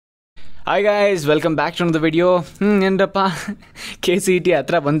Hi guys, welcome back to the video. ಏನಪ್ಪ KCET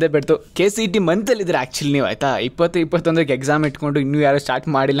ಹತ್ರ ಬಂದೇ ಬಿಡ್ತು. KCET ಮಂತಲ್ಲಿದ್ದೀರ ಆ್ಯಕ್ಚುಲಿ ನೀವು, ಆಯಿತಾ. 21ಕ್ಕೆ ಎಕ್ಸಾಮ್ ಇಟ್ಕೊಂಡು ಇನ್ನೂ ಯಾರು ಸ್ಟಾರ್ಟ್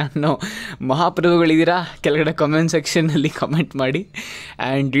ಮಾಡಿಲ್ಲ ಅನ್ನೋ ಮಹಾಪ್ರಭುಗಳಿದ್ದೀರಾ. ಕೆಳಗಡೆ ಕಮೆಂಟ್ ಸೆಕ್ಷನಲ್ಲಿ ಕಮೆಂಟ್ ಮಾಡಿ.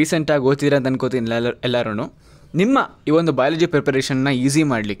 ಆ್ಯಂಡ್ ರೀಸೆಂಟಾಗಿ ಓದ್ತಿದ್ದೀರ ಅಂತ ಅನ್ಕೋತೀನಿ ಎಲ್ಲರೂ. ನಿಮ್ಮ ಈ ಒಂದು ಬಯಾಲಜಿ ಪ್ರಿಪರೇಷನ್ನ ಈಸಿ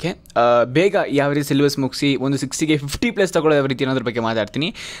ಮಾಡಲಿಕ್ಕೆ ಬೇಗ ಯಾವ ರೀತಿ ಸಿಲೆಬಸ್ ಮುಗಿಸಿ ಒಂದು 60ಗೆ 50+ ತಗೊಳ್ಳೋ ಯಾವ ರೀತಿ ಅನ್ನೋದ್ರ ಬಗ್ಗೆ ಮಾತಾಡ್ತೀನಿ.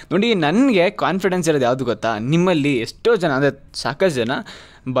 ನೋಡಿ, ನನಗೆ ಕಾನ್ಫಿಡೆನ್ಸ್ ಇರೋದು ಯಾವುದು ಗೊತ್ತಾ, ನಿಮ್ಮಲ್ಲಿ ಎಷ್ಟೋ ಜನ ಅಂದರೆ ಸಾಕಷ್ಟು ಜನ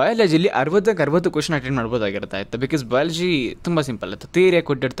ಬಯಾಲಜಿಲಿ 60ಕ್ಕೆ 60 ಕ್ವಶನ್ ಅಟೆಂಡ್ ಮಾಡ್ಬೋದಾಗಿರುತ್ತೆ, ಆಯಿತಾ. ಬಿಕಾಸ್ ಬಯಾಲಜಿ ತುಂಬ ಸಿಂಪಲ್ ಆಯಿತು. ಥಿಯರಿಯಾಗಿ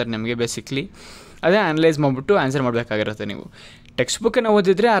ಕೊಟ್ಟಿರ್ತಾರೆ ನಮಗೆ. ಬೇಸಿಕ್ಲಿ ಅದೇ ಅನಲೈಸ್ ಮಾಡಿಬಿಟ್ಟು ಆನ್ಸರ್ ಮಾಡಬೇಕಾಗಿರುತ್ತೆ. ನೀವು ಟೆಕ್ಸ್ಟ್ ಬುಕ್ಕನ್ನು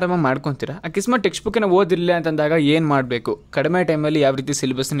ಓದಿದ್ರೆ ಆರಾಮಾಗಿ ಮಾಡ್ಕೊತೀರಾ. ಅಕಸ್ಮಾತ್ ಟೆಕ್ಸ್ಟ್ ಬುಕ್ಕನ್ನು ಓದಿರಲಿಲ್ಲ ಅಂತಂದಾಗ ಏನು ಮಾಡಬೇಕು, ಕಡಿಮೆ ಟೈಮಲ್ಲಿ ಯಾವ ರೀತಿ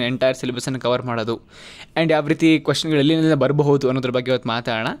ಸಿಲೆಬಸ್ನ ಎಂಟೈರ್ ಸಿಲೆಬಸನ್ನು ಕವರ್ ಮಾಡೋದು ಆ್ಯಂಡ್ ಯಾವ ರೀತಿ ಕ್ವಶನ್ಗಳು ಎಲ್ಲಿಂದ ಬರಬಹುದು ಅನ್ನೋದ್ರ ಬಗ್ಗೆ ಇವತ್ತು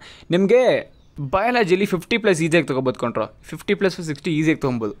ಮಾತಾಡೋಣ. ನಿಮಗೆ ಬಯಾಲಜಿಲಿ 50+ ಈಸಿಯಾಗಿ ತೊಗೋಬೋದು. 50+ 60 ಈಸಿಯಾಗಿ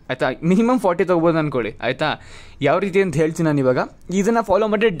ತೊಗೊಬೋದು, ಆಯಿತಾ. ಮಿನಿಮಮ್ 40 ತೊಗೋಬೋದು ಅಂದ್ಕೊಳ್ಳಿ, ಆಯಿತಾ. ಯಾವ ರೀತಿ ಅಂತ ಹೇಳ್ತೀನಿ ನಾನು ಇವಾಗ. ಇದನ್ನು ಫಾಲೋ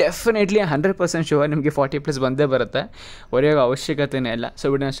ಮಾಡಿದ್ರೆ ಡೆಫಿನೆಟ್ಲಿ 100% ಶೂರ್ ನಿಮಗೆ 40+ ಬಂದೇ ಬರುತ್ತೆ. ಹೊರೆಯೋ ಅವಶ್ಯಕತೆನೇ ಇಲ್ಲ.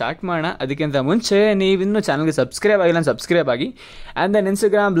 ಸೊ ವಿಡಿಯೋನ ಸ್ಟಾರ್ಟ್ ಮಾಡೋಣ. ಅದಕ್ಕಿಂತ ಮುಂಚೆ ನೀವಿನ್ನೂ ಚಾನಲ್ಗೆ ಸಬ್ಸ್ಕ್ರೈಬ್ ಆಗಿಲ್ಲ, ಸಬ್ಸ್ಕ್ರೈಬ್ ಆಗಿ. And then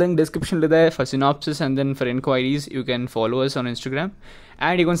Instagram link ಡಿಸ್ಕ್ರಿಪ್ಷನ್ಲಿದೆ for synopsis and then for enquiries you can follow us on Instagram.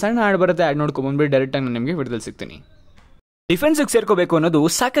 And ಈಗ ಒಂದು ಸಣ್ಣ ಆಡ್ ಬರುತ್ತೆ, ಆ್ಯಡ್ ನೋಡ್ಕೊಂಡ್ಬಂದ್ಬಿಟ್ಟು ಡೈರೆಕ್ಟಾಗಿ ನಾನು ನಿಮಗೆ ವಿಡಿಯೋದಲ್ಲಿ ಸಿಗ್ತೀನಿ. ಡಿಫೆನ್ಸಿಗೆ ಸೇರ್ಕೋಬೇಕು ಅನ್ನೋದು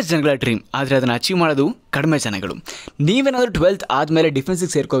ಸಾಕಷ್ಟು ಜನಗಳ ಡ್ರೀಮ್, ಆದರೆ ಅದನ್ನು ಅಚೀವ್ ಮಾಡೋದು ಕಡಿಮೆ ಜನಗಳು. ನೀವೇನಾದರೂ 12th ಆದಮೇಲೆ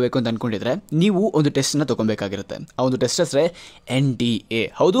ಡಿಫೆನ್ಸಿಗೆ ಸೇರ್ಕೋಬೇಕು ಅಂತ ಅಂದ್ಕೊಂಡಿದ್ರೆ ನೀವು ಒಂದು ಟೆಸ್ಟನ್ನು ತೊಗೊಬೇಕಾಗಿರುತ್ತೆ. ಆ ಒಂದು ಟೆಸ್ಟ್ ಹೆಸರೇ NDA.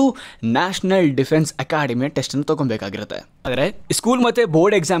 ಹೌದು, ನ್ಯಾಷನಲ್ ಡಿಫೆನ್ಸ್ ಅಕಾಡೆಮಿ ಟೆಸ್ಟನ್ನು ತೊಗೊಬೇಕಾಗಿರುತ್ತೆ. ಆದರೆ ಸ್ಕೂಲ್ ಮತ್ತು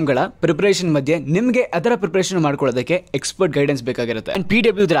ಬೋರ್ಡ್ ಎಕ್ಸಾಮ್ಗಳ ಪ್ರಿಪರೇಷನ್ ಮಧ್ಯೆ ನಿಮಗೆ ಅದರ ಪ್ರಿಪರೇಷನ್ ಮಾಡ್ಕೊಳ್ಳೋದಕ್ಕೆ ಎಕ್ಸ್ಪರ್ಟ್ ಗೈಡೆನ್ಸ್ ಬೇಕಾಗಿರುತ್ತೆ. ಆ್ಯಂಡ್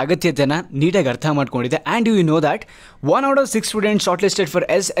PW ಇದರ ಅಗತ್ಯತೆಯನ್ನು ನೀಟಾಗಿ ಅರ್ಥ ಮಾಡ್ಕೊಂಡಿದೆ. And you know that 1 out of 6 students short listed for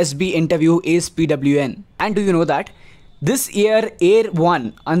SSB interview is PWN. And do you know that this year Air 1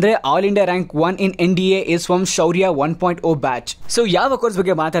 ಅಂದರೆ all India rank 1 in NDA is from ಶೌರ್ಯ 1.0 batch. So ಯಾವ course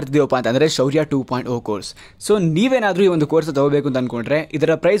ಬಗ್ಗೆ ಮಾತಾಡ್ತಿದ್ದೀವಪ್ಪ ಅಂತಂದರೆ ಶೌರ್ಯ 2.0 course. So ನೀವೇನಾದರೂ ಈ ಒಂದು course ತಗೋಬೇಕು ಅಂತ ಅಂದ್ಕೊಂಡ್ರೆ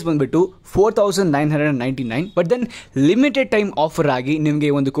ಇದರ ಪ್ರೈಸ್ ಬಂದುಬಿಟ್ಟು 4,999. But then limited time offer ಆಗಿ ನಿಮಗೆ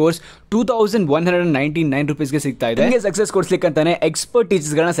ಒಂದು ಕೋರ್ಸ್ 2,199 ರೂಪೀಸ್ಗೆ ಸಿಗ್ತಾ ಇದೆ. ನಿಮಗೆ ಸಕ್ಸಸ್ ಕೊಡಿಸ್ಲಿಕ್ಕೆ ಅಂತಾನೆ ಎಕ್ಸ್ಪರ್ಟ್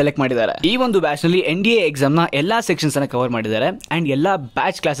ಟೀಚರ್ಸ್ಗಳನ್ನ ಸೆಲೆಕ್ಟ್ ಮಾಡಿದ್ದಾರೆ. ಈ ಒಂದು ಬ್ಯಾಚ್ನಲ್ಲಿ NDA ಎಕ್ಸಾಮ್ನ ಎಲ್ಲ ಸೆಕ್ಷನ್ಸನ್ನು ಕವರ್ ಮಾಡಿದ್ದಾರೆ. ಆ್ಯಂಡ್ ಎಲ್ಲ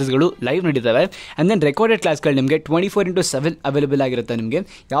batch ಕ್ಲಾಸಸ್ಗಳು live ನಡೀತವೆ. And then recorded ಕ್ಲಾಸ್ಗಳು ನಿಮಗೆ 24/7 ಅವೈಲೇಬಲ್ ಆಗಿರುತ್ತೆ. ನಿಮಗೆ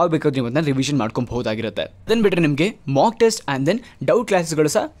ಯಾವ ಬೇಕಾದ್ರೂ ನೀವು ಅದನ್ನ ರಿವಿಷನ್ ಮಾಡ್ಕೊಬಹುದಾಗಿರುತ್ತೆ. ಅದನ್ನ ಬಿಟ್ಟರೆ ನಿಮಗೆ mock test and then doubt ಕ್ಲಾಸಸ್ಗಳು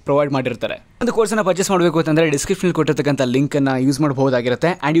ಸಹ ಪ್ರೊವೈಡ್ ಮಾಡಿರ್ತಾರೆ. ಒಂದು ಕೋರ್ಸನ್ನು ಪರ್ಚೇಸ್ ಮಾಡಬೇಕು ಅಂತಂದರೆ ಡಿಸ್ಕ್ರಿಪ್ಷನ್ ಕೊಟ್ಟಿರ್ತಕ್ಕಂಥ ಲಿಂಕನ್ನು use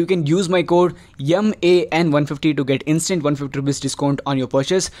ಮಾಡಬಹುದಾಗಿರುತ್ತೆ. And you can use my code MAN150 to get instant 150 rupees discount on your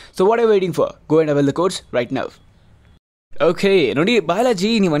purchase. So what are you waiting for? Go and avail the course right now. Okay, ನೋಡಿ, biology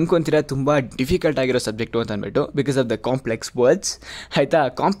ನೀವು ಅನ್ಕೊಂತೀರಾ ತುಂಬ difficult ಆಗಿರೋ subject ಅಂತ ಅಂದ್ಬಿಟ್ಟು, because of the complex words, ಆಯಿತಾ.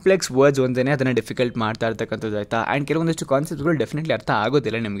 Complex words ಒಂದೇ ಅದನ್ನು difficult ಮಾಡ್ತಾ ಇರ್ತಕ್ಕಂಥದ್ದು, ಆಯಿತಾ. ಆ್ಯಂಡ್ ಕೆಲವೊಂದಿಷ್ಟು ಕಾನ್ಸೆಪ್ಟ್ಗಳು ಡೆಫಿನೆಟ್ಲಿ ಅರ್ಥ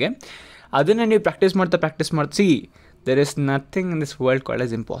ಆಗೋದಿಲ್ಲ ನಿಮಗೆ. ಅದನ್ನು ನೀವು ಪ್ರಾಕ್ಟೀಸ್ ಮಾಡಿಸಿ there is nothing in this world called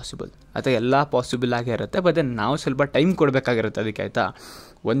as impossible, ಅಥವಾ ಎಲ್ಲ ಪಾಸಿಬಲ್ ಆಗೇ ಇರುತ್ತೆ. ಬಟ್ ದೆನ್ ನಾವು ಸ್ವಲ್ಪ ಟೈಮ್ ಕೊಡಬೇಕಾಗಿರುತ್ತೆ ಅದಕ್ಕೆ, ಆಯಿತಾ.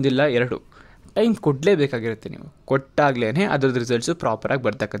 ಒಂದಿಲ್ಲ ಎರಡು ಟೈಮ್ ಕೊಡಲೇಬೇಕಾಗಿರುತ್ತೆ. ನೀವು ಕೊಟ್ಟಾಗಲೇ ಅದ್ರದ್ದು ರಿಸಲ್ಟ್ಸು ಪ್ರಾಪರಾಗಿ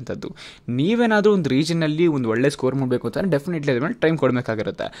ಬರ್ತಕ್ಕಂಥದ್ದು. ನೀವೇನಾದರೂ ಒಂದು ರೀಜನಲ್ಲಿ ಒಂದು ಒಳ್ಳೆ ಸ್ಕೋರ್ ಮಾಡಬೇಕು ಅಂತಂದರೆ ಡೆಫಿನೆಟ್ಲಿ ಅದ್ರ ಮೇಲೆ ಟೈಮ್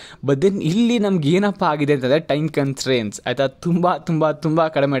ಕೊಡಬೇಕಾಗಿರುತ್ತೆ. ಬಟ್ ದೆನ್ ಇಲ್ಲಿ ನಮ್ಗೆ ಏನಪ್ಪ ಆಗಿದೆ ಅಂತಂದರೆ ಟೈಮ್ ಕನ್ಸ್ಟ್ರೇನ್ಸ್, ಆಯಿತಾ. ತುಂಬ ತುಂಬ ತುಂಬ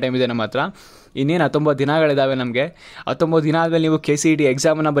ಕಡಿಮೆ ಟೈಮ್ ಇದೆ ನಮ್ಮ ಹತ್ರ. ಇನ್ನೇನು 19 ದಿನಗಳಿದ್ದಾವೆ ನಮಗೆ. 19 ದಿನ ಆದಮೇಲೆ ನೀವು KCET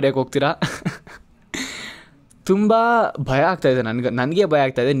ಎಕ್ಸಾಮನ್ನು ಬರೆಯೋಕ್ಕೆ ಹೋಗ್ತೀರಾ. ತುಂಬ ಭಯ ಆಗ್ತಾಯಿದೆ ನನಗೆ ಭಯ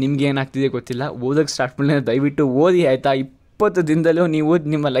ಆಗ್ತಾಯಿದೆ. ನಿಮ್ಗೆ ಏನಾಗ್ತಿದೆ ಗೊತ್ತಿಲ್ಲ. ಓದೋಕ್ಕೆ ಸ್ಟಾರ್ಟ್ ಮಾಡಿದ್ರೆ ದಯವಿಟ್ಟು ಓದಿ, ಆಯಿತಾ. 20 ದಿನದಲ್ಲೂ ನೀವು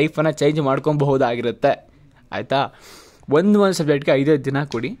ನಿಮ್ಮ ಲೈಫನ್ನು ಚೇಂಜ್ ಮಾಡ್ಕೊಬಹುದಾಗಿರುತ್ತೆ, ಆಯಿತಾ. ಒಂದು ಸಬ್ಜೆಕ್ಟ್ಗೆ 5 ದಿನ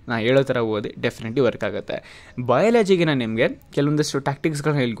ಕೊಡಿ, ನಾನು ಹೇಳೋ ಥರ ಓದಿ, ಡೆಫಿನೆಟ್ಲಿ ವರ್ಕ್ ಆಗುತ್ತೆ. ಬಯಾಲಜಿಗೆ ನಾನು ನಿಮಗೆ ಕೆಲವೊಂದಷ್ಟು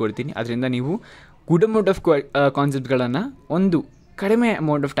ಟ್ಯಾಕ್ಟಿಕ್ಸ್ಗಳನ್ನ ಹೇಳ್ಕೊಡ್ತೀನಿ. ಅದರಿಂದ ನೀವು ಗುಡ್ ಅಮೌಂಟ್ ಆಫ್ ಕಾನ್ಸೆಪ್ಟ್ಗಳನ್ನು ಒಂದು ಕಡಿಮೆ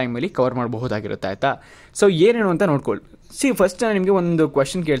ಅಮೌಂಟ್ ಆಫ್ ಟೈಮಲ್ಲಿ ಕವರ್ ಮಾಡಬಹುದಾಗಿರುತ್ತೆ, ಆಯಿತಾ. ಸೊ ಏನೇನು ಅಂತ ನೋಡ್ಕೊಳ್ಳಿ. ಫಸ್ಟ್ ನಾನು ನಿಮಗೆ ಒಂದು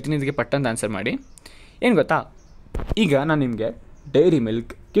ಕ್ವೆಶ್ಚನ್ ಕೇಳ್ತೀನಿ, ಇದಕ್ಕೆ ಪಟ್ಟಂತ ಆನ್ಸರ್ ಮಾಡಿ. ಏನು ಗೊತ್ತಾ, ಈಗ ನಾನು ನಿಮಗೆ ಡೈರಿ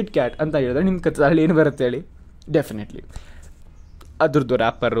ಮಿಲ್ಕ್, KitKat ಅಂತ ಹೇಳಿದ್ರೆ ನಿಮ್ಮ ಕತ್ತಲ್ಲಿ ಏನು ಬರುತ್ತೆ ಹೇಳಿ? ಡೆಫಿನೆಟ್ಲಿ ಅದ್ರದ್ದು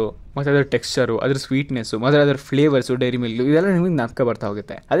ರ್ಯಾಪರು, ಮತ್ತು ಅದ್ರ ಟೆಕ್ಸ್ಚರು, ಅದ್ರ ಸ್ವೀಟ್ನೆಸ್ಸು, ಮತ್ತು ಅದರ ಫ್ಲೇವರ್ಸು, ಡೈರಿ ಮಿಲ್ಕ್ ಇದೆಲ್ಲ ನಿಮಗೆ ಜ್ಞಾಪಕ ಬರ್ತಾ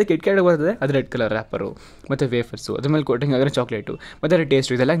ಹೋಗುತ್ತೆ. ಅದೇ KitKat ಬರ್ತದೆ, ಅದು ರೆಡ್ ಕಲರ್ ರ್ಯಾಪರು ಮತ್ತು ವೇಫರ್ಸು, ಅದ್ರ ಮೇಲೆ ಕೋಟಿಂಗ್ ಆಗಿರೋ ಚಾಕ್ಲೇಟು, ಮತ್ತು ಅದರ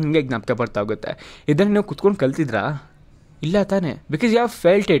ಟೇಸ್ಟು, ಇದೆಲ್ಲ ನಿಮಗೆ ಜ್ಞಾಪಕ ಬರ್ತಾ ಹೋಗುತ್ತೆ. ಇದನ್ನು ನೀವು ಕುತ್ಕೊಂಡು ಕಲ್ತಿದ್ರಾ? ಇಲ್ಲ ತಾನೇ. Because you have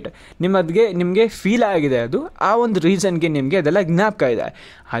felt it. ನಿಮಗೆ ಫೀಲ್ ಆಗಿದೆ ಅದು. ಆ ಒಂದು ರೀಸನ್ಗೆ ನಿಮಗೆ ಅದೆಲ್ಲ ಜ್ಞಾಪಕ ಇದೆ.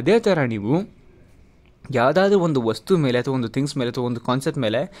 ಅದೇ ಥರ ನೀವು ಯಾವುದಾದ್ರೂ ಒಂದು ವಸ್ತು ಮೇಲೆ ಅಥವಾ ಒಂದು ಥಿಂಗ್ಸ್ ಮೇಲೆ ಅಥವಾ ಒಂದು ಕಾನ್ಸೆಪ್ಟ್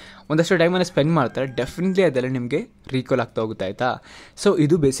ಮೇಲೆ ಒಂದಷ್ಟು ಟೈಮನ್ನು ಸ್ಪೆಂಡ್ ಮಾಡ್ತಾರೆ, ಡೆಫಿನೆಟ್ಲಿ ಅದೆಲ್ಲ ನಿಮಗೆ ರೀಕಾಲ್ ಆಗ್ತಾ ಹೋಗುತ್ತೆ, ಆಯಿತಾ. ಸೊ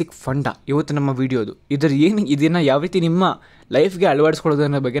ಇದು ಬೇಸಿಕ್ ಫಂಡ ಇವತ್ತು ನಮ್ಮ ವೀಡಿಯೋದು. ಇದನ್ನು ಯಾವ ರೀತಿ ನಿಮ್ಮ ಲೈಫ್ಗೆ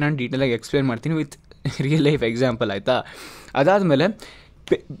ಅಳವಡಿಸ್ಕೊಳ್ಳೋದನ್ನ ಬಗ್ಗೆ ನಾನು ಡೀಟೇಲಾಗಿ ಎಕ್ಸ್ಪ್ಲೇನ್ ಮಾಡ್ತೀನಿ ವಿತ್ ರಿಯಲ್ ಲೈಫ್ ಎಕ್ಸಾಂಪಲ್, ಆಯಿತಾ. ಅದಾದಮೇಲೆ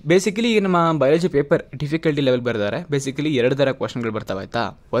ಬೇಸಿಕಲಿ ನಮ್ಮ ಬಯಾಲಜಿ ಪೇಪರ್ ಡಿಫಿಕಲ್ಟಿ ಲೆವೆಲ್ ಬರ್ತಾರೆ. ಬೇಸಿಕಲಿ 2 ಥರ ಕ್ವಶನ್ಗಳು ಬರ್ತಾವೆ, ಆಯಿತಾ.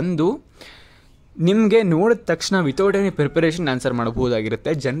 ಒಂದು, ನಿಮಗೆ ನೋಡಿದ ತಕ್ಷಣ without any preparation answer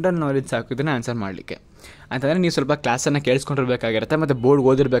ಮಾಡಬಹುದಾಗಿರುತ್ತೆ. General knowledge ಸಾಕು ಇದನ್ನು ಆನ್ಸರ್ ಮಾಡಲಿಕ್ಕೆ. ಅಂತಂದರೆ ನೀವು ಸ್ವಲ್ಪ ಕ್ಲಾಸನ್ನು ಕೇಳಿಸ್ಕೊಂಡಿರ್ಬೇಕಾಗಿರುತ್ತೆ ಮತ್ತು board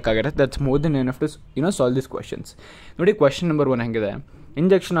ಓದಿರಬೇಕಾಗಿರುತ್ತೆ. That's more than enough to solve this questions. ನೋಡಿ, ಕ್ವಶನ್ ನಂಬರ್ 1 ಹೆಂಗಿದೆ,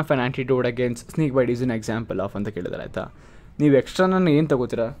 injection of on ಆ್ಯಂಟಿಟ್ಯೂಡ್ against snake byte is an example of ಅಂತ ಕೇಳಿದಾರೆ ಆಯಿತಾ. ನೀವು ಎಕ್ಸ್ಟ್ರಾನ ಏನು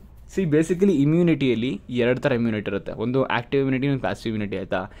ತಗೋತೀರಾ? ಬೇಸಿಕಲಿ ಇಮ್ಯುನಿಟಿಯಲ್ಲಿ 2 ಥರ ಇಮ್ಯುನಿಟಿ ಇರುತ್ತೆ. ಒಂದು ಆ್ಯಕ್ಟಿವ್ ಇಮ್ಯುನಿಟಿ, ಒಂದು ಪ್ಯಾಸಿವ್ ಇಮ್ಯುನಿಟಿ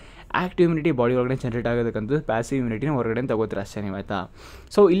ಆಯಿತಾ. ಆ್ಯಕ್ಟಿವ್ ಇಮ್ಯುನಿಟಿ ಬಾಡಿ ಒಳಗಡೆ ಜನರೇಟ್ ಆಗೋದಕ್ಕಂತದ್ದು, ಪ್ಯಾಸಿವ್ ಇಮ್ಯುನಿಟಿನ ಹೊರಗಡೆ ತಗೋತೀರ ಅಷ್ಟೇ ನೀವು ಆಯಿತಾ.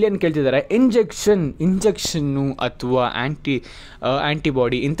 ಸೊ ಇಲ್ಲೇನು ಕೇಳ್ತಿದ್ದಾರೆ, ಇಂಜೆಕ್ಷನ್ನು ಅಥವಾ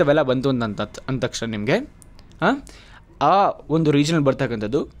ಆ್ಯಂಟಿಬಾಡಿ ಇಂಥವೆಲ್ಲ ಬಂತು ಅಂದ ತಕ್ಷಣ ನಿಮಗೆ ಆ ಒಂದು ರೀಜನಲ್ಲಿ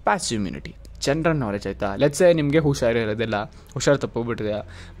ಬರ್ತಕ್ಕಂಥದ್ದು ಪ್ಯಾಸಿವ್ ಇಮ್ಯುನಿಟಿ, ಜನರಲ್ ನಾಲೆಜ್ ಆಯಿತಾ. ಲೆಟ್ಸೇ ನಿಮಗೆ ಹುಷಾರಿರೋದಿಲ್ಲ, ಹುಷಾರು ತಪ್ಪೋಗ್ಬಿಟ್ಟಿದೆ,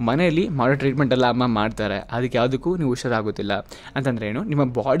 ಮನೆಯಲ್ಲಿ ಮಾಡೋ ಟ್ರೀಟ್ಮೆಂಟ್ ಎಲ್ಲ ಅಮ್ಮ ಮಾಡ್ತಾರೆ, ಅದಕ್ಕೆ ಯಾವುದಕ್ಕೂ ನೀವು ಹುಷಾರಾಗೋದಿಲ್ಲ ಅಂತಂದರೆ ಏನು, ನಿಮ್ಮ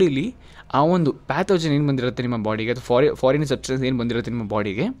ಬಾಡೀಲಿ ಆ ಒಂದು ಪ್ಯಾಥೋಜನ್ ಏನು ಬಂದಿರುತ್ತೆ ನಿಮ್ಮ ಬಾಡಿಗೆ, ಅಥವಾ ಫಾರಿನ್ ಸಬ್ಸ್ಟೆನ್ಸ್ ಏನು ಬಂದಿರುತ್ತೆ ನಿಮ್ಮ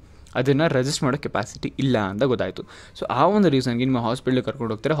ಬಾಡಿಗೆ, ಅದನ್ನು ರೆಸಿಸ್ಟ್ ಮಾಡೋ ಕೆಪಾಸಿಟಿ ಇಲ್ಲ ಅಂತ ಗೊತ್ತಾಯಿತು. ಸೊ ಆ ಒಂದು ರೀಸನ್ಗೆ ನಿಮ್ಮ ಹಾಸ್ಪಿಟ್ಲಿಗೆ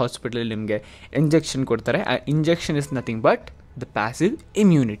ಕರ್ಕೊಂಡು ಹೋಗ್ತಾರೆ. ಹಾಸ್ಪಿಟ್ಲಲ್ಲಿ ನಿಮಗೆ ಇಂಜೆಕ್ಷನ್ ಕೊಡ್ತಾರೆ. ಆ injection is nothing but the passive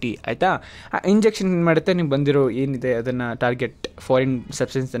immunity ಆಯಿತಾ. ಆ ಇಂಜೆಕ್ಷನ್ ಏನು ಮಾಡುತ್ತೆ, ನಿಮ್ಗೆ ಬಂದಿರೋ ಏನಿದೆ ಅದನ್ನು ಟಾರ್ಗೆಟ್, ಫಾರಿನ್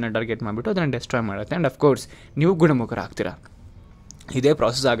ಸಬ್ಸ್ಟೆನ್ಸನ್ನು ಟಾರ್ಗೆಟ್ ಮಾಡಿಬಿಟ್ಟು ಅದನ್ನು ಡೆಸ್ಟ್ರಾಯ್ ಮಾಡುತ್ತೆ. ಆ್ಯಂಡ್ ಅಫ್ಕೋರ್ಸ್ ನೀವು ಗುಣಮುಖರಾಗ್ತೀರಾ. ಇದೇ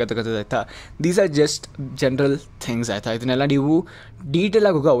ಪ್ರಾಸೆಸ್ ಆಗತಕ್ಕಂಥದ್ದು ಆಯಿತಾ. These are just general things ಆಯಿತಾ. ಇದನ್ನೆಲ್ಲ ನೀವು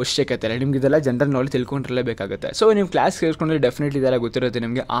ಡೀಟೇಲಾಗಿ ಹೋಗೋ ಅವಶ್ಯಕತೆ ಇಲ್ಲ, ನಿಮ್ಗೆ ಇದೆಲ್ಲ ಜನರಲ್ ನಾಲೆಜ್ ತಿಳ್ಕೊಂಡಿರಲೇಬೇಕಾಗುತ್ತೆ. ಸೊ ನೀವು ಕ್ಲಾಸ್ ಕೇಳಿಸ್ಕೊಂಡ್ರೆ ಡೆಫಿನೆಟ್ಲಿ ಇದೆಲ್ಲ ಗೊತ್ತಿರುತ್ತೆ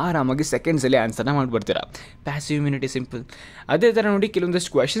ನಿಮಗೆ, ಆರಾಮಾಗಿ ಸೆಕೆಂಡ್ಸಲ್ಲಿ ಆನ್ಸರ್ನ ಮಾಡಿಬಿಡ್ತೀರಾ. Passive immunity simple. ಅದೇ ಥರ ನೋಡಿ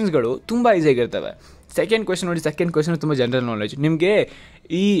ಕೆಲವೊಂದಷ್ಟು ಕ್ವೆಶನ್ಸ್ಗಳು ತುಂಬ ಈಸಿಯಾಗಿರ್ತವೆ. ಸೆಕೆಂಡ್ ಕ್ವೆಶನ್ ತುಂಬ ಜನರಲ್ ನಾಲೆಜ್. ನಿಮಗೆ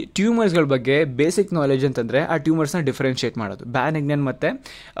ಈ ಟ್ಯೂಮರ್ಸ್ಗಳ ಬಗ್ಗೆ ಬೇಸಿಕ್ ನಾಲೆಜ್ ಅಂತಂದರೆ ಆ ಟ್ಯೂಮರ್ಸ್ನ ಡಿಫ್ರೆನ್ಷಿಯೇಟ್ ಮಾಡೋದು, ಬ್ಯಾನಿಗ್ನನ್ ಮತ್ತು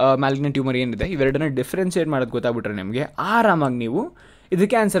ಮ್ಯಾಲಿಗ್ನನ್ ಟ್ಯೂಮರ್ ಏನಿದೆ ಇವೆರಡನ್ನ ಡಿಫ್ರೆನ್ಷಿಯೇಟ್ ಮಾಡೋದು ಗೊತ್ತಾಗ್ಬಿಟ್ರೆ ನಿಮಗೆ ಆರಾಮಾಗಿ ನೀವು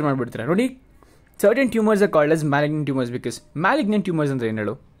ಇದಕ್ಕೆ ಆನ್ಸರ್ ಮಾಡಿಬಿಡ್ತೀರಾ. ನೋಡಿ, certain tumours are called as ಮ್ಯಾಲಿಗ್ನನ್ tumours because ಮ್ಯಾಲಿಗ್ನನ್ tumours ಅಂದರೆ ಏನು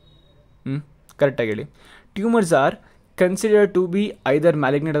ಹೇಳು? ಕರೆಕ್ಟಾಗಿ ಹೇಳಿ. Tumours are considered to be either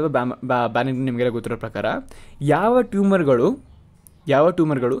malignant ಅಥವಾ ಬ್ಯಾನಿಗ್ನೆಂಟ್. ನಿಮಗೆಲ್ಲ ಗೊತ್ತಿರೋ ಪ್ರಕಾರ ಯಾವ ಟ್ಯೂಮರ್ಗಳು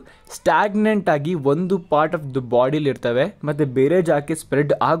ಸ್ಟ್ಯಾಗ್ನೆಂಟ್ ಆಗಿ ಒಂದು ಪಾರ್ಟ್ ಆಫ್ ದ ಬಾಡಿಲಿ ಇರ್ತವೆ ಮತ್ತು ಬೇರೆ ಜಾಗಕ್ಕೆ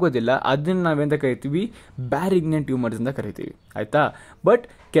ಸ್ಪ್ರೆಡ್ ಆಗೋದಿಲ್ಲ, ಅದನ್ನು ನಾವೆಂತ ಕರಿತೀವಿ, ಬ್ಯಾನಿಗ್ನೆಂಟ್ ಟ್ಯೂಮರ್ಸ್ ಅಂತ ಕರಿತೀವಿ ಆಯಿತಾ. ಬಟ್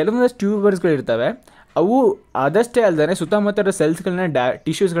ಕೆಲವೊಂದಷ್ಟು ಟ್ಯೂಮರ್ಸ್ಗಳು ಇರ್ತವೆ, ಅವು ಅದಷ್ಟೇ ಅಲ್ಲದೆ ಸುತ್ತಮುತ್ತಲ ಸೆಲ್ಸ್ಗಳನ್ನ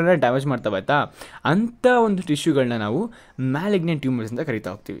ಟಿಶ್ಯೂಸ್ಗಳನ್ನ ಡ್ಯಾಮೇಜ್ ಮಾಡ್ತವೆ ಆಯಿತಾ. ಅಂಥ ಒಂದು ಟಿಶ್ಯೂಗಳನ್ನ ನಾವು ಮ್ಯಾಲಿಗ್ನೆಂಟ್ ಟ್ಯೂಮರ್ಸ್ ಅಂತ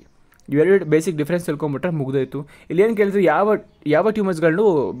ಕರಿತಾ ಹೋಗ್ತೀವಿ. ಇವೆರಡು ಬೇಸಿಕ್ ಡಿಫ್ರೆನ್ಸ್ ತಿಳ್ಕೊಂಬಿಟ್ರೆ ಮುಗಿದೋಯ್ತು. ಇಲ್ಲಿ ಏನು ಕೇಳಿದ್ರು, ಯಾವ ಟ್ಯೂಮರ್ಸ್ಗಳನ್ನು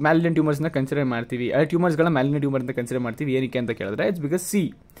ಮ್ಯಾಲಿಗ್ನೆಂಟ್ ಟ್ಯೂಮರ್ಸ್ನ ಕನ್ಸಿಡರ್ ಮಾಡ್ತೀವಿ, ಆ ಟ್ಯೂಮರ್ಸ್ಗಳನ್ನ ಮ್ಯಾಲಿಗ್ನೆಂಟ್ ಟ್ಯೂಮರ್ ಅಂತ ಕನ್ಸಿಡರ್ ಮಾಡ್ತೀವಿ ಏನಕ್ಕೆ ಅಂತ ಕೇಳಿದ್ರೆ, it's because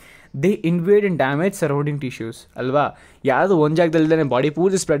they invade and damage surrounding tissues ಅಲ್ವಾ. ಯಾವುದು ಒಂದು ಜಾಗದಲ್ಲದೆ ಬಾಡಿ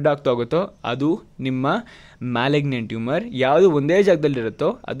ಪೂರ್ತಿ ಸ್ಪ್ರೆಡ್ ಆಗ್ತಾ ಹೋಗುತ್ತೋ ಅದು ನಿಮ್ಮ ಮ್ಯಾಲಿಗ್ನೆಂಟ್ ಟ್ಯೂಮರ್, ಯಾವುದು ಒಂದೇ ಜಾಗದಲ್ಲಿರುತ್ತೋ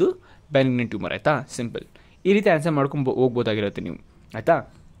ಅದು ಬ್ಯಾನಿಗ್ನೆಂಟ್ ಟ್ಯೂಮರ್ ಆಯಿತಾ. ಸಿಂಪಲ್. ಈ ರೀತಿ ಆನ್ಸರ್ ಮಾಡ್ಕೊಂಡು ಹೋಗ್ಬೋದಾಗಿರುತ್ತೆ ನೀವು ಆಯಿತಾ.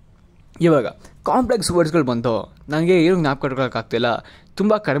 ಇವಾಗ ಕಾಂಪ್ಲೆಕ್ಸ್ ವರ್ಡ್ಸ್ಗಳು ಬಂತು, ನನಗೆ ಏನು ಜ್ಞಾಪಕ ಇಟ್ಕೊಳ್ಳೋಕ್ಕಾಗ್ತಿಲ್ಲ,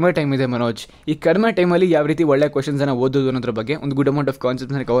 ತುಂಬ ಕಡಿಮೆ ಟೈಮ್ ಇದೆ ಮನೋಜ್. ಈ ಕಡಿಮೆ ಟೈಮಲ್ಲಿ ಯಾವ ರೀತಿ ಒಳ್ಳೆ ಕ್ವಶನ್ಸನ್ನು ಓದೋದು ಅನ್ನೋದ್ರ ಬಗ್ಗೆ, ಒಂದು ಗುಡ್ ಅಮೌಂಟ್ ಆಫ್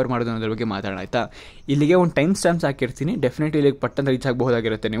ಕಾನ್ಸೆಪ್ಟ್ಸನ್ನು ಕವರ್ ಮಾಡೋದು ಅನ್ನೋದ್ರ ಬಗ್ಗೆ ಮಾತಾಡೋಣ ಆಯಿತಾ. ಇಲ್ಲಿಗೆ ಒಂದು ಟೈಮ್ ಸ್ಟ್ಯಾಂಪ್ಸ್ ಹಾಕಿರ್ತೀನಿ, ಡೆಫಿನೆಟ್ಲಿ ಇಲ್ಲಿಗೆ ಪಟ್ಟಂತ ರೀಚ್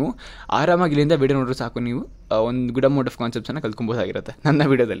ಆಗಬಹುದಾಗಿರುತ್ತೆ. ನೀವು ಆರಾಮಾಗಿ ಇಲ್ಲಿಂದ ವಿಡಿಯೋ ನೋಡಿದ್ರೆ ಸಾಕು, ನೀವು ಒಂದು ಗುಡ್ ಅಮೌಂಟ್ ಆಫ್ ಕಾನ್ಸೆಪ್ಟ್ಸನ್ನು ಕಲ್ತ್ಕೊಬೋದಾಗಿರುತ್ತೆ ನನ್ನ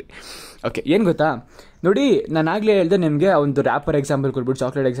ವಿಡಿಯೋದಲ್ಲಿ. ಓಕೆ, ಏನು ಗೊತ್ತಾ, ನೋಡಿ ನಾನಾಗಲೇ ಹೇಳಿದೆ ನಿಮಗೆ ಒಂದು ರ್ಯಾಪರ್ ಎಕ್ಸಾಂಪಲ್ ಕೊಟ್ಬಿಟ್ಟು,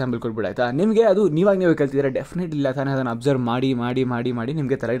 ಚಾಕ್ಲೇಟ್ ಎಕ್ಸಾಂಪಲ್ ಕೊಟ್ಬಿಟ್ಟು ಆಯಿತಾ. ನಿಮಗೆ ಅದು ನೀವೇ ಕಲ್ತಿದ್ದೀರಾ, ಡೆಫಿನೆಟ್ಲಿ ಇಲ್ಲ ತಾನೇ, ಅದನ್ನು ಅಬ್ಸರ್ವ್ ಮಾಡಿ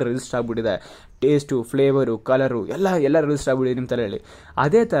ನಿಮಗೆ ತಲೆಯಲ್ಲಿ ರಿಜಿಸ್ಟರ್ ಆಗಿಬಿಟ್ಟಿದೆ. ಟೇಸ್ಟು, ಫ್ಲೇವರು, ಕಲರು ಎಲ್ಲ ರಿಜಿಸ್ಟರ್ ಆಗಿಬಿಟ್ಟಿದೆ ನಿಮ್ಮ ತಲೆಯಲ್ಲಿ.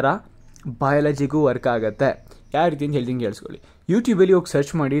 ಅದೇ ಥರ ಬಯಾಲಜಿಗೂ ವರ್ಕ್ ಆಗುತ್ತೆ. ಯಾವ ರೀತಿ ಅಂತ ಹೇಳ್ತೀನಿ ಕೇಳಿಸ್ಕೊಳ್ಳಿ. ಯೂಟ್ಯೂಬಲ್ಲಿ ಹೋಗಿ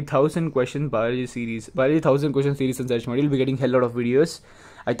ಸರ್ಚ್ ಮಾಡಿ 1000 ಕ್ವೆಶನ್ ಬಯಾಲಜಿ 1000 ಕ್ವೆಶನ್ ಸೀರೀಸ್ ಅಂತ ಸರ್ಚ್ ಮಾಡಿ, will be getting L lot of videos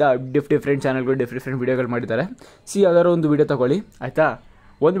ಆಯಿತಾ. ಡಿಫ್ರೆಂಟ್ ಚಾನಲ್ಗಳು ಡಿಫ್ರೆಂಟ್ ವೀಡಿಯೋಗಳು ಮಾಡಿದ್ದಾರೆ. ಯಾವ್ದಾದ್ರು ಒಂದು ವೀಡಿಯೋ ತೊಗೊಳ್ಳಿ ಆಯಿತಾ.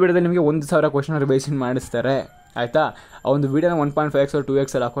 ಒಂದು ವೀಡಿಯೋದಲ್ಲಿ ನಿಮಗೆ 1000 ಕ್ವೆಶನ್ ಬೇಸಿನ್ ಮಾಡಿಸ್ತಾರೆ ಆಯಿತಾ. ಆ ಒಂದು ವೀಡಿಯೋನ 1.5x or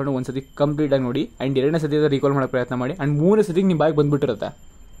 2x ಹಾಕೊಂಡು ಒಂದು ಸತಿ ಕಂಪ್ಲೀಟಾಗಿ ನೋಡಿ, ಆ್ಯಂಡ್ 2ನೇ ಸತಿ ರೀಕಾಲ್ ಮಾಡೋಕ್ಕೆ ಪ್ರಯತ್ನ ಮಾಡಿ, ಆ್ಯಂಡ್ 3ನೇ ಸತಿಗೆ ನಿಮ್ಮ ಬಾಯಿಗೆ ಬಂದುಬಿಟ್ಟಿರುತ್ತೆ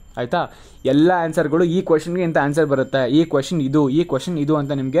ಆಯಿತಾ. ಎಲ್ಲ ಆನ್ಸರ್ಗಳು ಈ ಕ್ವೆಶನ್ಗೆ ಇಂಥ ಆನ್ಸರ್ ಬರುತ್ತೆ, ಈ ಕ್ವೆಶನ್ ಇದು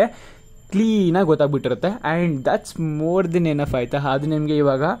ಅಂತ ನಿಮಗೆ ಕ್ಲೀನಾಗಿ ಗೊತ್ತಾಗ್ಬಿಟ್ಟಿರುತ್ತೆ. And that's more than enough ಆಯಿತಾ. ಅದು ನಿಮಗೆ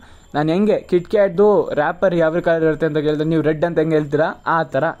ಇವಾಗ ನಾನು ಹೆಂಗೆ ಕಿಟ್ಕ್ಯಾಟ್ದು ರ್ಯಾಪರ್ ಯಾವ ಕಲರ್ ಇರುತ್ತೆ ಅಂತ ಕೇಳಿದ್ರೆ ನೀವು ರೆಡ್ ಅಂತ ಹೆಂಗೆ ಹೇಳ್ತೀರಾ, ಆ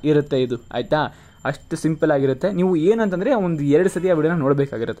ಥರ ಇರುತ್ತೆ ಇದು ಆಯಿತಾ. ಅಷ್ಟು ಸಿಂಪಲ್ ಆಗಿರುತ್ತೆ. ನೀವು ಏನಂತಂದರೆ ಒಂದು 2 ಸತಿ ಆ ವಿಡಿಯೋನ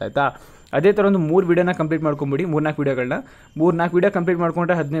ನೋಡಬೇಕಾಗಿರುತ್ತೆ ಆಯಿತಾ. ಅದೇ ಥರ ಒಂದು 3 ವಿಡಿಯೋನ ಕಂಪ್ಲೀಟ್ ಮಾಡ್ಕೊಂಬಿಡಿ, 3-4 ವಿಡಿಯೋಗಳನ್ನ 3-4 ವಿಡಿಯೋ ಕಂಪ್ಲೀಟ್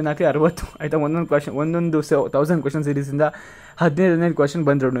ಮಾಡ್ಕೊಂಡ್ರೆ 15-60 ಆಯಿತಾ. ಒಂದೊಂದು 1000 ಕ್ವೆಶನ್ ಸೀರೀಸಿಂದ 15 ಕ್ವೆಶನ್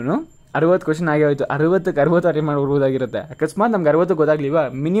ಬಂದ್ರು 60 ಕ್ವೆಶನ್ ಆಗೇ ಹೋಯ್ತು. 60 ಅಟೆಂಡ್ ಮಾಡ್ಬೋದಾಗಿರುತ್ತೆ. ಅಕಸ್ಮಾತ್ ನಮ್ಗೆ 60 ಗೊತ್ತಾಗ್ಲಿವಾ,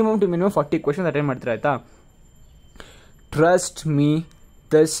 ಮಿನಿಮಮ್ 40 ಕ್ವೆಶನ್ ಅಟೆಂಡ್ ಮಾಡ್ತೀರಾ ಆಯಿತಾ. Trust me,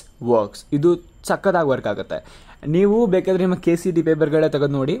 this works. ಇದು ಸಕ್ಕತ್ತಾಗಿ ವರ್ಕ್ ಆಗುತ್ತೆ. ನೀವು ಬೇಕಾದರೆ ನಿಮ್ಮ KCET ಪೇಪರ್ಗಳೇ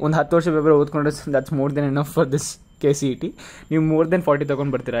ತೆಗೆದು ನೋಡಿ, ಒಂದು 10 ವರ್ಷ paper ಓದ್ಕೊಂಡ್ರೆ that's more than enough for this KCET. ನೀವು ಮೋರ್ ದೆನ್ 40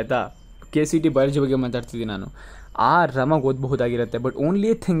 ತೊಗೊಂಡು ಬರ್ತೀರಾ ಆಯಿತಾ. KCET ಬಯಾಲಜಿ ಬಗ್ಗೆ ಮಾತಾಡ್ತಿದ್ದೀನಿ ನಾನು, ಆರಾಮಾಗಿ ಓದಬಹುದಾಗಿರುತ್ತೆ. ಬಟ್ ಓನ್ಲಿ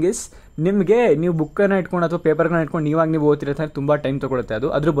ಥಿಂಗ್ ಇಸ್, ನಿಮಗೆ ನೀವು ಬುಕ್ಕನ್ನು ಇಟ್ಕೊಂಡು ಅಥವಾ ಪೇಪರ್ಗಳನ್ನ ಇಟ್ಕೊಂಡು ನೀವು ಓದ್ತಿರ್ತಾರೆ, ತುಂಬ ಟೈಮ್ ತೊಗೊಳುತ್ತೆ.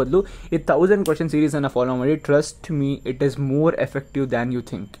 ಅದ್ರ ಬದಲು ಈ 1000 ಕ್ವೆಶನ್ ಸೀರೀಸನ್ನು ಫಾಲೋ ಮಾಡಿ. Trust me, it is more effective than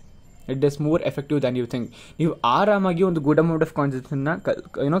you think. ನೀವು ಆರಾಮಾಗಿ ಒಂದು good amount of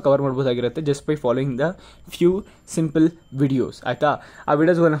ಕಾನ್ಸೆಪ್ಟ್ಸನ್ನು cover ಮಾಡ್ಬೋದಾಗಿರುತ್ತೆ just by following the few simple videos ಆಯಿತಾ. ಆ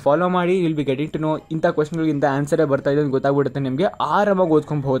ವಿಡಿಯೋಸ್ಗಳನ್ನ ಫಾಲೋ ಮಾಡಿ, will be getting to know ಇಂಥ ಕ್ವೆಶನ್ಗಳಿಗೆ ಇಂಥ ಆನ್ಸರೇ ಬರ್ತಾ ಇದೆ ಅಂತ ಗೊತ್ತಾಗ್ಬಿಡುತ್ತೆ ನಿಮಗೆ. ಆರಾಮಾಗಿ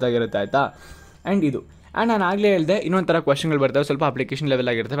ಓದ್ಕೊಬಹುದಾಗಿರುತ್ತೆ ಆಯಿತಾ. ಆ್ಯಂಡ್ ಇದು ಆ್ಯಂಡ್ ನಾನು ಆಗಲೇ ಹೇಳಿದೆ ಇನ್ನೊಂದು ಥರ ಕ್ವಶನ್ಗಳು ಬರ್ತವೆ, ಸ್ವಲ್ಪ ಅಪ್ಲಿಕೇಶನ್ ಲೆವೆಲ್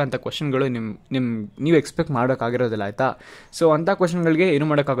ಆಗಿರ್ತವೆ. ಅಂಥ ಕ್ವಶನ್ಗಳು ನೀವು ಎಕ್ಸ್ಪೆಕ್ಟ್ ಮಾಡೋಕ್ಕಾಗಿರೋದಿಲ್ಲ ಆಯಿತಾ. ಸೊ ಅಂಥ ಕ್ವಶನ್ಗಳಿಗೆ ಏನೂ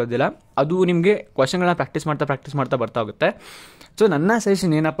ಮಾಡೋಕ್ಕಾಗೋದಿಲ್ಲ, ಅದು ನಿಮಗೆ ಕ್ವಶನ್ಗಳನ್ನ ಪ್ರಾಕ್ಟೀಸ್ ಮಾಡ್ತಾ ಬರ್ತಾ ಹೋಗುತ್ತೆ. ಸೊ ನನ್ನ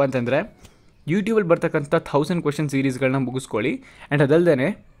ಸಜೆಷನ್ ಏನಪ್ಪ ಅಂತಂದರೆ, ಯೂಟ್ಯೂಬಲ್ಲಿ ಬರ್ತಕ್ಕಂಥ 1000 ಕ್ವಶನ್ ಸೀರೀಸ್ಗಳನ್ನ ಮುಗಿಸ್ಕೊಳ್ಳಿ. ಆ್ಯಂಡ್ ಅದಲ್ಲದೆ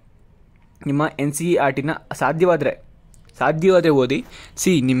ನಿಮ್ಮ NCERTನ ಸಾಧ್ಯವಾದರೆ ಓದಿ.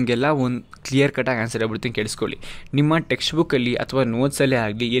 ನಿಮಗೆಲ್ಲ ಒಂದು ಕ್ಲಿಯರ್ ಕಟ್ಟಾಗಿ ಆನ್ಸರ್ ಹೇಳ್ಬಿಡ್ತೀನಿ, ಕೇಳಿಸ್ಕೊಳ್ಳಿ. ನಿಮ್ಮ ಟೆಕ್ಸ್ಟ್ ಬುಕ್ಕಲ್ಲಿ ಅಥವಾ ನೋಟ್ಸಲ್ಲೇ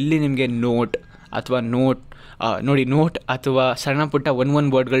ಆಗಲಿ ಎಲ್ಲಿ ನಿಮಗೆ ನೋಟ್ ಅಥವಾ ಸಣ್ಣ ಪುಟ್ಟ ಒನ್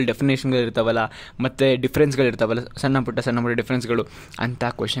ವರ್ಡ್ಗಳು ಡೆಫಿನೇಷನ್ಗಳು ಇರ್ತಾವಲ್ಲ, ಮತ್ತು ಡಿಫ್ರೆನ್ಸ್ಗಳಿರ್ತಾವಲ್ಲ, ಸಣ್ಣ ಪುಟ್ಟ ಡಿಫ್ರೆನ್ಸ್ಗಳು, ಅಂಥ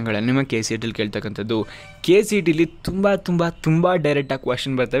ಕ್ವಶನ್ಗಳನ್ನು ನಿಮ್ಮ KCETಲಿ ಕೇಳ್ತಕ್ಕಂಥದ್ದು. KCETಲಿ ತುಂಬ ಡೈರೆಕ್ಟಾಗಿ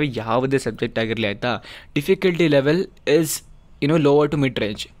ಕ್ವಶನ್ ಬರ್ತವೆ, ಯಾವುದೇ ಸಬ್ಜೆಕ್ಟ್ ಆಗಿರಲಿ ಆಯಿತಾ. Difficulty level is lower to mid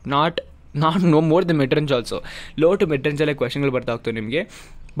range, not no more the mid range also. Low to mid ರೇಂಜಲ್ಲೇ ಕ್ವಶನ್ಗಳು ಬರ್ತಾ ಹೋಗ್ತವೆ ನಿಮಗೆ.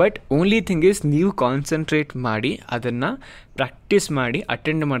 ಬಟ್ ಓನ್ಲಿ ಥಿಂಗ್ ಈಸ್ ನೀವು ಕಾನ್ಸಂಟ್ರೇಟ್ ಮಾಡಿ ಅದನ್ನು ಪ್ರಾಕ್ಟೀಸ್ ಮಾಡಿ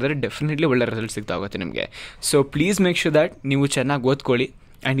ಅಟೆಂಡ್ ಮಾಡಿದ್ರೆ ಡೆಫಿನೆಟ್ಲಿ ಒಳ್ಳೆ ರಿಸಲ್ಟ್ ಸಿಗ್ತಾ ಹೋಗುತ್ತೆ ನಿಮಗೆ. So please make sure that ನೀವು ಚೆನ್ನಾಗಿ ಓದ್ಕೊಳ್ಳಿ.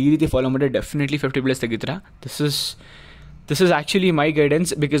 ಆ್ಯಂಡ್ ಈ ರೀತಿ ಫಾಲೋ ಮಾಡಿದ್ರೆ definitely 50+ ತೆಗಿತೀರಾ. This is actually my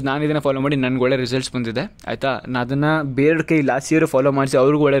guidance, because ನಾನು ಇದನ್ನು ಫಾಲೋ ಮಾಡಿ ನನಗೆ ಒಳ್ಳೆ ರಿಸಲ್ಟ್ಸ್ ಬಂದಿದೆ ಆಯಿತಾ. ನಾನು ಅದನ್ನು ಬೇರೆ ಕೈ ಲಾಸ್ಟ್ ಇಯರ್ ಫಾಲೋ ಮಾಡಿಸಿ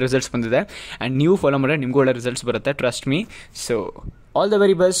ಅವ್ರಿಗೂ ಒಳ್ಳೆ ರಿಸಲ್ಟ್ಸ್ ಬಂದಿದೆ. ಆ್ಯಂಡ್ ನೀವು ಫಾಲೋ ಮಾಡಿದ್ರೆ ನಿಮಗೂ ಒಳ್ಳೆ ರಿಸಲ್ಟ್ಸ್ ಬರುತ್ತೆ, trust me. So all the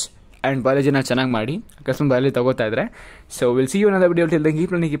very best. And ಬಯಾಲಜಿನ ಚೆನ್ನಾಗಿ ಮಾಡಿ, ಅಕಸ್ಮಾತ್ ಬಯಾಲಜಿ ತಗೋತಾ ಇದ್ದರೆ. So will see you another video. Till then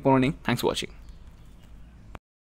keep learning, keep learning. Thanks for watching.